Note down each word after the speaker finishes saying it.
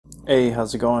Hey,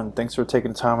 how's it going? Thanks for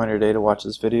taking time on your day to watch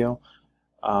this video.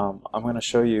 I'm going to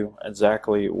show you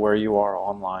exactly where you are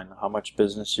online, how much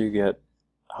business you get,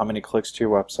 how many clicks to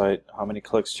your website, how many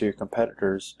clicks to your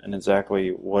competitors, and exactly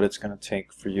what it's going to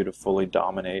take for you to fully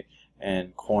dominate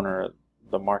and corner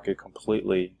the market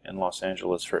completely in Los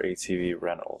Angeles for ATV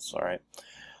rentals. All right.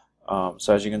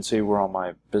 So as you can see, we're on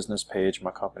my business page.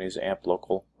 My company is AMP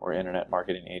Local. We're an internet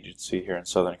marketing agency here in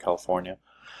Southern California.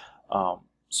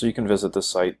 So you can visit this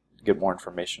site, get more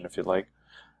information if you'd like.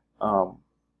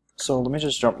 So let me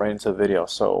just jump right into the video.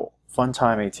 So Fun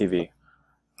Time ATV.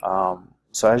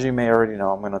 So as you may already know,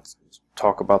 I'm going to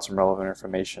talk about some relevant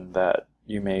information that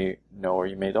you may know or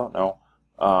you may don't know.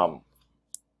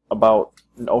 About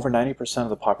over 90% of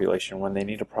the population, when they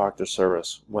need a product or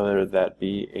service, whether that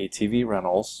be ATV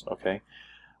rentals, okay,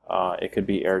 it could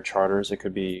be air charters, it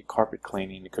could be carpet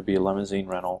cleaning, it could be a limousine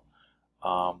rental,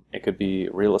 it could be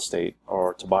real estate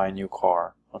or to buy a new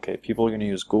car. Okay, people are going to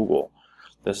use Google.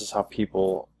 This is how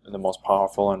people, the most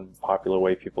powerful and popular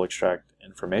way people extract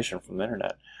information from the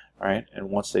internet. All right, and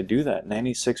once they do that,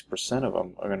 96% of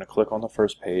them are going to click on the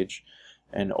first page,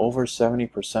 and over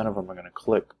 70% of them are going to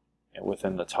click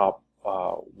within the top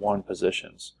 1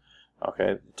 positions.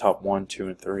 Okay, the top 1, 2,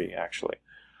 and 3 actually.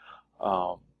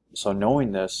 So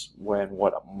knowing this,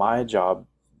 what my job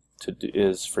to do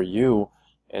is for you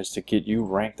is to get you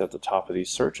ranked at the top of these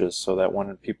searches, so that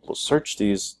when people search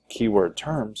these keyword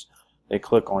terms, they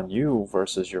click on you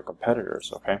versus your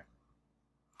competitors. Okay,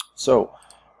 so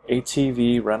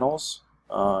ATV rentals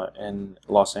in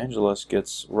Los Angeles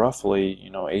gets roughly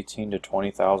 18 to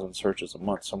 20,000 searches a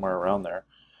month, somewhere around there.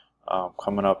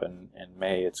 Coming up in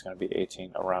May, it's going to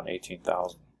be around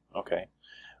 18,000. Okay,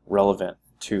 relevant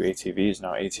to ATVs.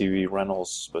 Now ATV rentals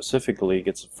specifically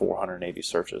gets 480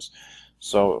 searches.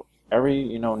 So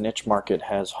every niche market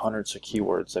has hundreds of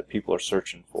keywords that people are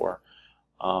searching for,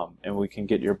 and we can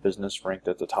get your business ranked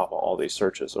at the top of all these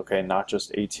searches. Okay, not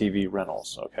just ATV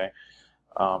rentals. Okay,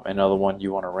 another one,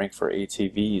 you want to rank for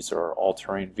ATVs or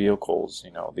all-terrain vehicles.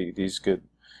 These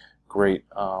great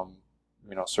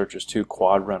searches too.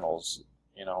 Quad rentals,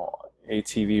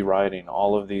 ATV riding,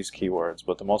 all of these keywords.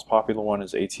 But the most popular one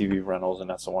is ATV rentals, and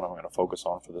that's the one I'm going to focus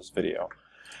on for this video.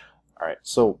 All right,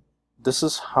 so this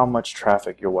is how much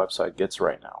traffic your website gets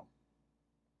right now.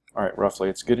 All right, roughly,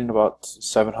 it's getting about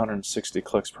 760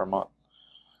 clicks per month.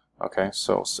 Okay,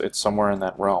 so it's somewhere in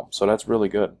that realm. So that's really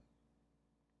good.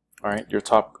 All right, your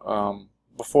top.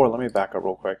 Let me back up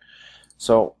real quick.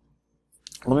 So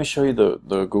let me show you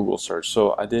the Google search.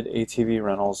 So I did ATV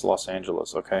rentals Los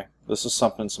Angeles. Okay, this is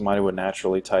something somebody would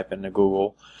naturally type into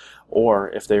Google,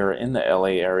 or if they are in the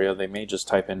LA area, they may just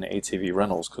type in ATV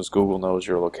rentals because Google knows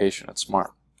your location. It's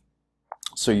smart.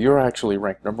 So you're actually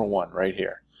ranked number 1 right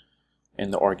here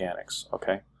in the organics,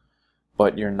 okay?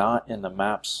 But you're not in the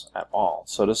maps at all.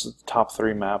 So this is the top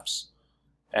 3 maps,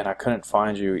 and I couldn't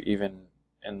find you even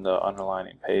in the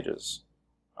underlining pages,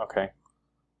 okay?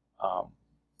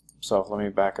 So let me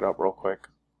back it up real quick.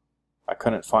 I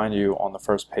couldn't find you on the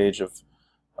first page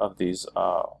of these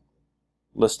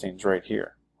listings right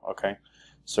here, okay?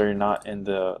 So you're not in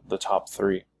the top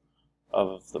 3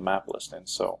 of the map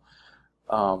listings. So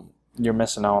you're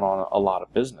missing out on a lot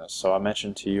of business. So I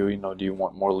mentioned to you, do you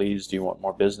want more leads? Do you want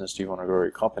more business? Do you want to grow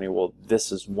your company? Well,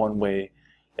 this is one way.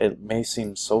 It may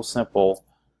seem so simple.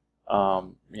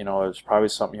 It's probably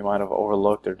something you might have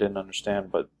overlooked or didn't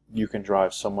understand, but you can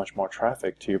drive so much more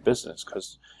traffic to your business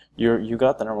because you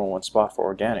got the number 1 spot for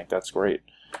organic. That's great,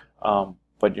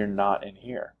 but you're not in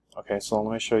here. Okay, so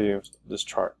let me show you this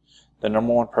chart. The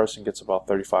number 1 person gets about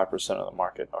 35% of the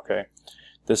market. Okay,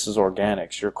 this is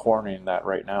organics. You're cornering that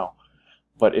right now.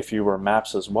 But if you were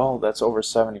maps as well, that's over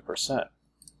 70%.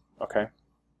 Okay,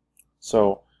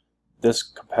 so this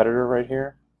competitor right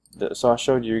here, so I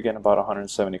showed you, you're getting about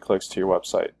 170 clicks to your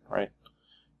website, right?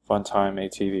 Fun Time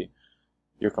ATV.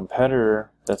 Your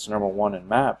competitor that's number 1 in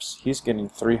maps, he's getting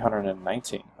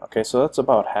 319. Okay, so that's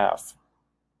about half.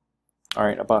 All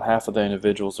right, about half of the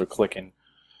individuals are clicking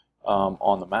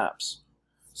on the maps.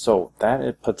 So that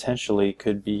it potentially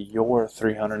could be your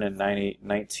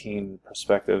 319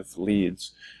 prospective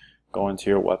leads going to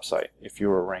your website if you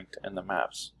were ranked in the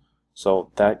maps. So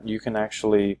that you can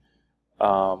actually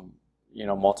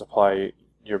multiply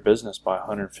your business by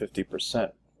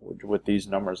 150% with these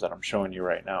numbers that I'm showing you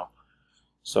right now.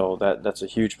 So that's a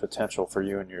huge potential for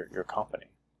you and your company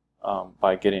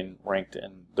by getting ranked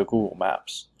in the Google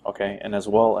Maps. Okay, and as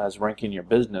well as ranking your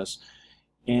business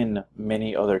in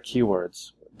many other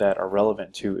keywords that are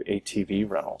relevant to ATV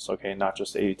rentals. Okay, not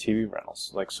just ATV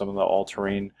rentals, like some of the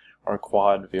all-terrain or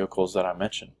quad vehicles that I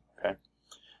mentioned. Okay,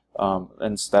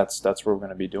 and that's what we're going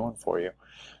to be doing for you.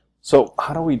 So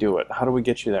how do we do it? How do we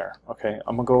get you there? Okay,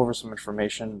 I'm gonna go over some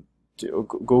information.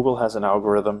 Google has an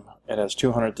algorithm. It has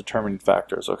 200 determining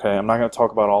factors. Okay, I'm not going to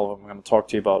talk about all of them. I'm going to talk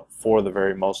to you about 4 of the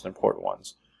very most important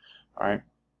ones. All right.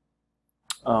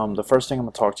 The first thing I'm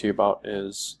going to talk to you about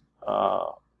is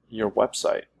your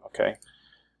website. Okay.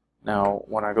 Now,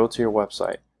 when I go to your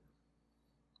website,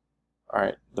 all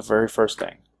right, the very first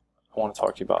thing I want to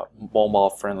talk to you about, mobile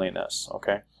friendliness.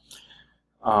 Okay.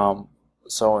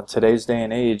 So in today's day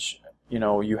and age, you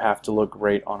know, you have to look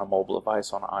great on a mobile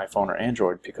device, on an iPhone or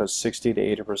Android, because 60 to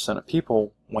 80% of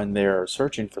people, when they're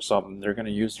searching for something, they're going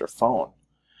to use their phone.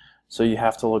 So you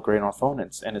have to look great on a phone,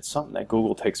 and it's something that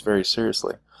Google takes very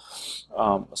seriously.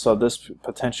 So this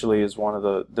potentially is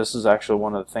this is actually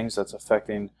one of the things that's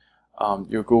affecting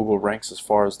your Google ranks as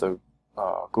far as the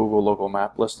Google local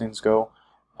map listings go.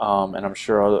 And I'm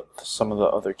sure some of the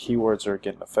other keywords are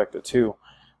getting affected too.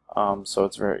 So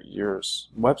it's your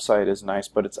website is nice,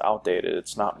 but it's outdated.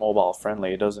 It's not mobile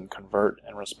friendly. It doesn't convert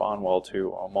and respond well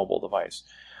to a mobile device.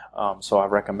 So I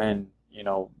recommend, you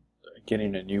know,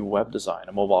 getting a new web design,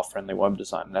 a mobile friendly web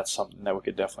design. And that's something that we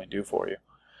could definitely do for you.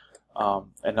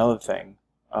 Another thing,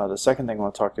 the second thing I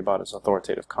want to talk to you about is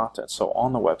authoritative content. So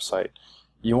on the website,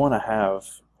 you want to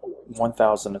have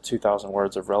 1,000 to 2,000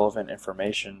 words of relevant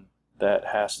information that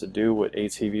has to do with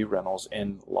ATV rentals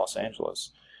in Los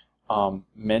Angeles.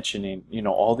 Mentioning, you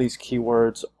know, all these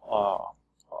keywords,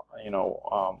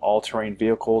 all-terrain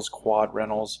vehicles, quad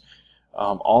rentals,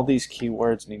 all these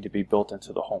keywords need to be built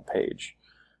into the home page.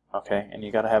 Okay, and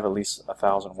you got to have at least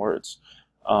 1,000 words.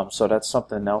 So that's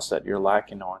something else that you're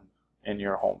lacking on in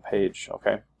your home page.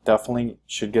 Okay, definitely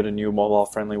should get a new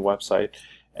mobile-friendly website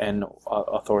and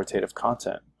authoritative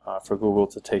content for Google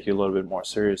to take you a little bit more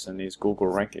serious in these Google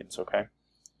rankings. Okay.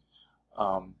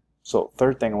 So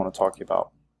third thing I want to talk to you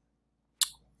about.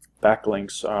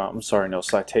 Backlinks,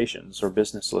 citations or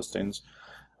business listings.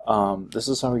 This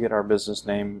is how we get our business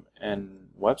name and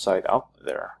website out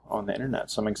there on the internet.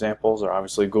 Some examples are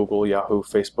obviously Google, Yahoo,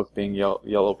 Facebook being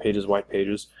yellow pages, white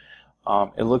pages.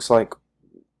 It looks like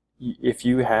if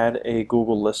you had a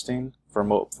Google listing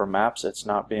for maps, it's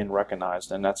not being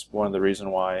recognized, and that's one of the reasons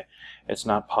why it's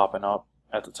not popping up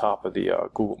at the top of the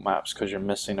Google Maps, because you're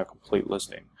missing a complete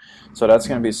listing. So that's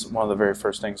going to be one of the very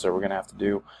first things that we're going to have to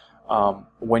do.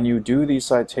 When you do these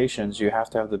citations, you have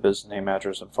to have the business name,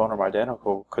 address, and phone number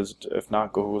identical, because if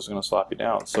not, Google's going to slap you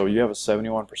down. So you have a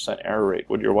 71% error rate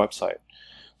with your website.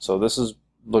 So this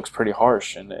looks pretty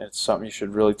harsh, and it's something you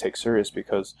should really take serious,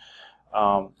 because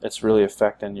it's really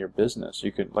affecting your business.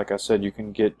 You could, like I said, you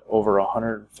can get over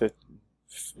 150.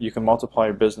 You can multiply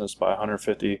your business by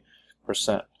 150%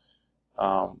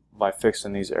 by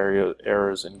fixing these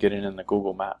errors and getting in the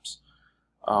Google Maps.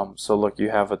 So look, you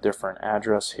have a different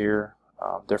address here,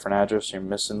 different address, you're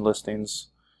missing listings,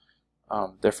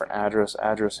 different address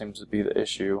seems to be the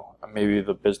issue. Maybe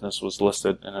the business was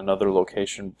listed in another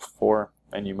location before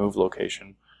and you moved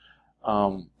location,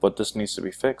 but this needs to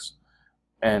be fixed.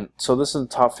 And so this is the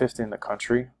top 50 in the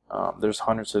country. There's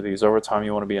hundreds of these. Over time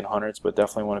you want to be in hundreds, but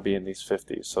definitely want to be in these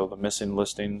 50. So the missing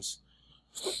listings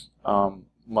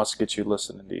must get you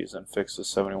listed in these and fix the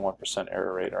 71%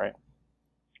 error rate, right?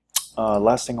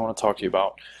 Last thing I want to talk to you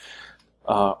about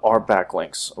are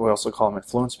backlinks. We also call them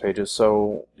influence pages.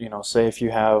 So, you know, say if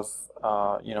you have,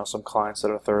 some clients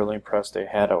that are thoroughly impressed, they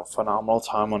had a phenomenal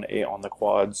time on the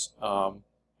quads,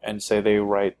 and say they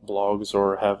write blogs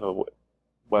or have a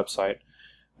website.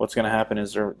 What's going to happen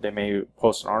is they may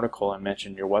post an article and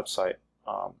mention your website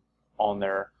on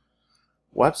their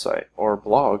website or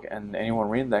blog, and anyone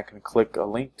reading that can click a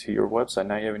link to your website.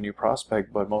 Now you have a new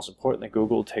prospect, but most importantly,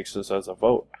 Google takes this as a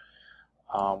vote.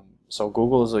 So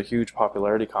Google is a huge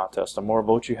popularity contest. The more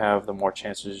votes you have, the more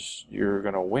chances you're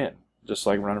going to win, just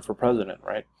like running for president,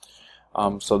 right?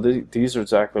 So these are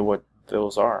exactly what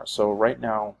those are. So right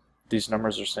now, these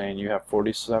numbers are saying you have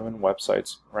 47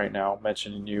 websites right now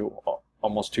mentioning you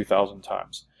almost 2,000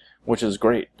 times, which is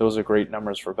great. Those are great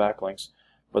numbers for backlinks,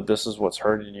 but this is what's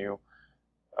hurting you,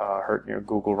 hurting your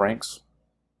Google ranks,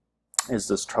 is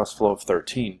this trust flow of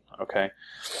 13, okay?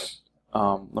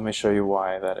 Let me show you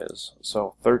why that is.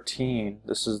 So 13,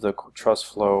 this is the trust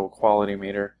flow quality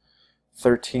meter.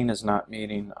 13 is not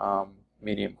meeting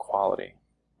medium quality,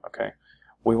 okay?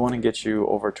 We want to get you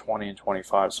over 20 and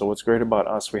 25. So what's great about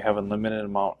us, we have a limited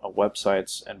amount of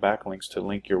websites and backlinks to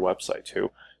link your website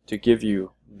to give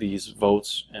you these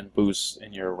votes and boosts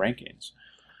in your rankings,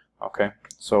 okay?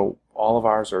 So all of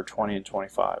ours are 20 and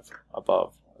 25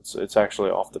 above. It's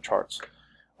actually off the charts.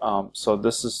 So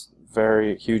this is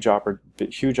very huge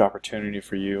opportunity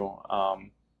for you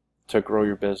to grow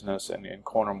your business and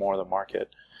corner more of the market.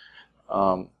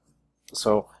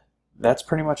 So that's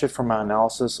pretty much it for my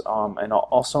analysis. And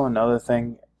also another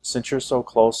thing, since you're so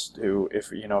close to,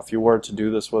 if you were to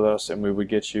do this with us, and we would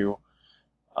get you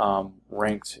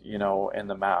ranked, in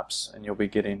the maps, and you'll be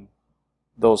getting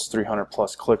those 300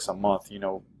 plus clicks a month,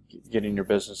 getting your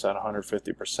business at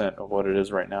 150% of what it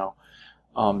is right now.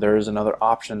 There is another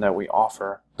option that we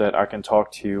offer that I can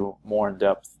talk to you more in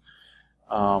depth.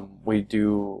 We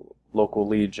do local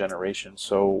lead generation.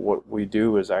 So what we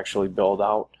do is actually build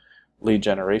out lead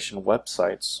generation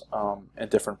websites in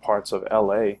different parts of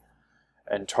LA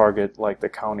and target like the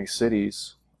county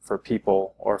cities for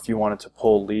people, or if you wanted to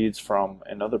pull leads from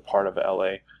another part of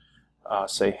LA,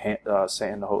 say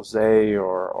San Jose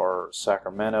or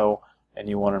Sacramento, and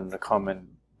you want them to come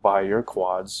and buy your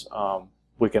quads,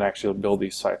 we can actually build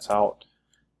these sites out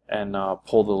and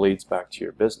pull the leads back to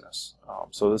your business.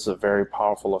 So this is a very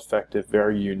powerful, effective,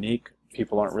 very unique.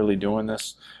 People aren't really doing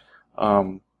this.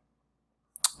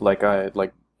 Like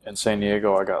in San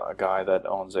Diego, I got a guy that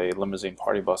owns a limousine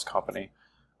party bus company,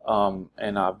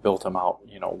 and I built him out,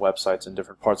 websites in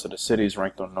different parts of the cities,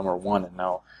 ranked on #1, and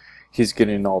now he's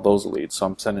getting all those leads. So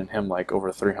I'm sending him like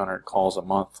over 300 calls a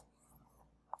month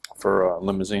for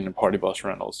limousine and party bus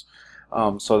rentals.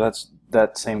 So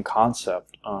that same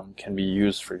concept can be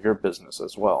used for your business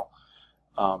as well.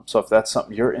 So if that's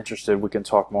something you're interested, we can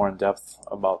talk more in depth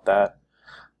about that.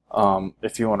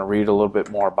 If you want to read a little bit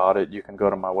more about it, you can go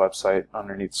to my website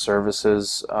underneath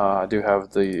services. I do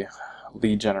have the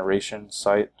lead generation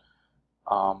site,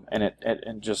 and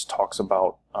it just talks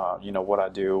about what I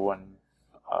do and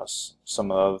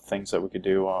some of the other things that we could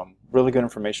do. Really good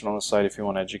information on the site if you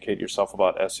want to educate yourself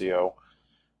about SEO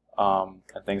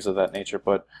and things of that nature.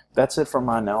 But that's it for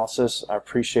my analysis. I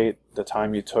appreciate the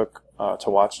time you took to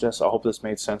watch this. I hope this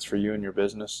made sense for you and your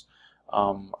business.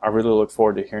 I really look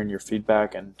forward to hearing your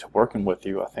feedback and to working with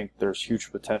you. I think there's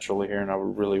huge potential here, and I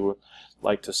would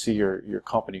like to see your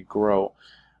company grow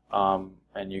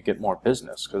and you get more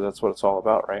business, because that's what it's all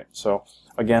about, right? So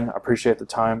again, I appreciate the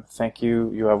time. Thank you.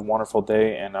 You have a wonderful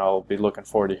day, and I'll be looking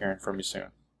forward to hearing from you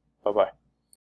soon. Bye-bye.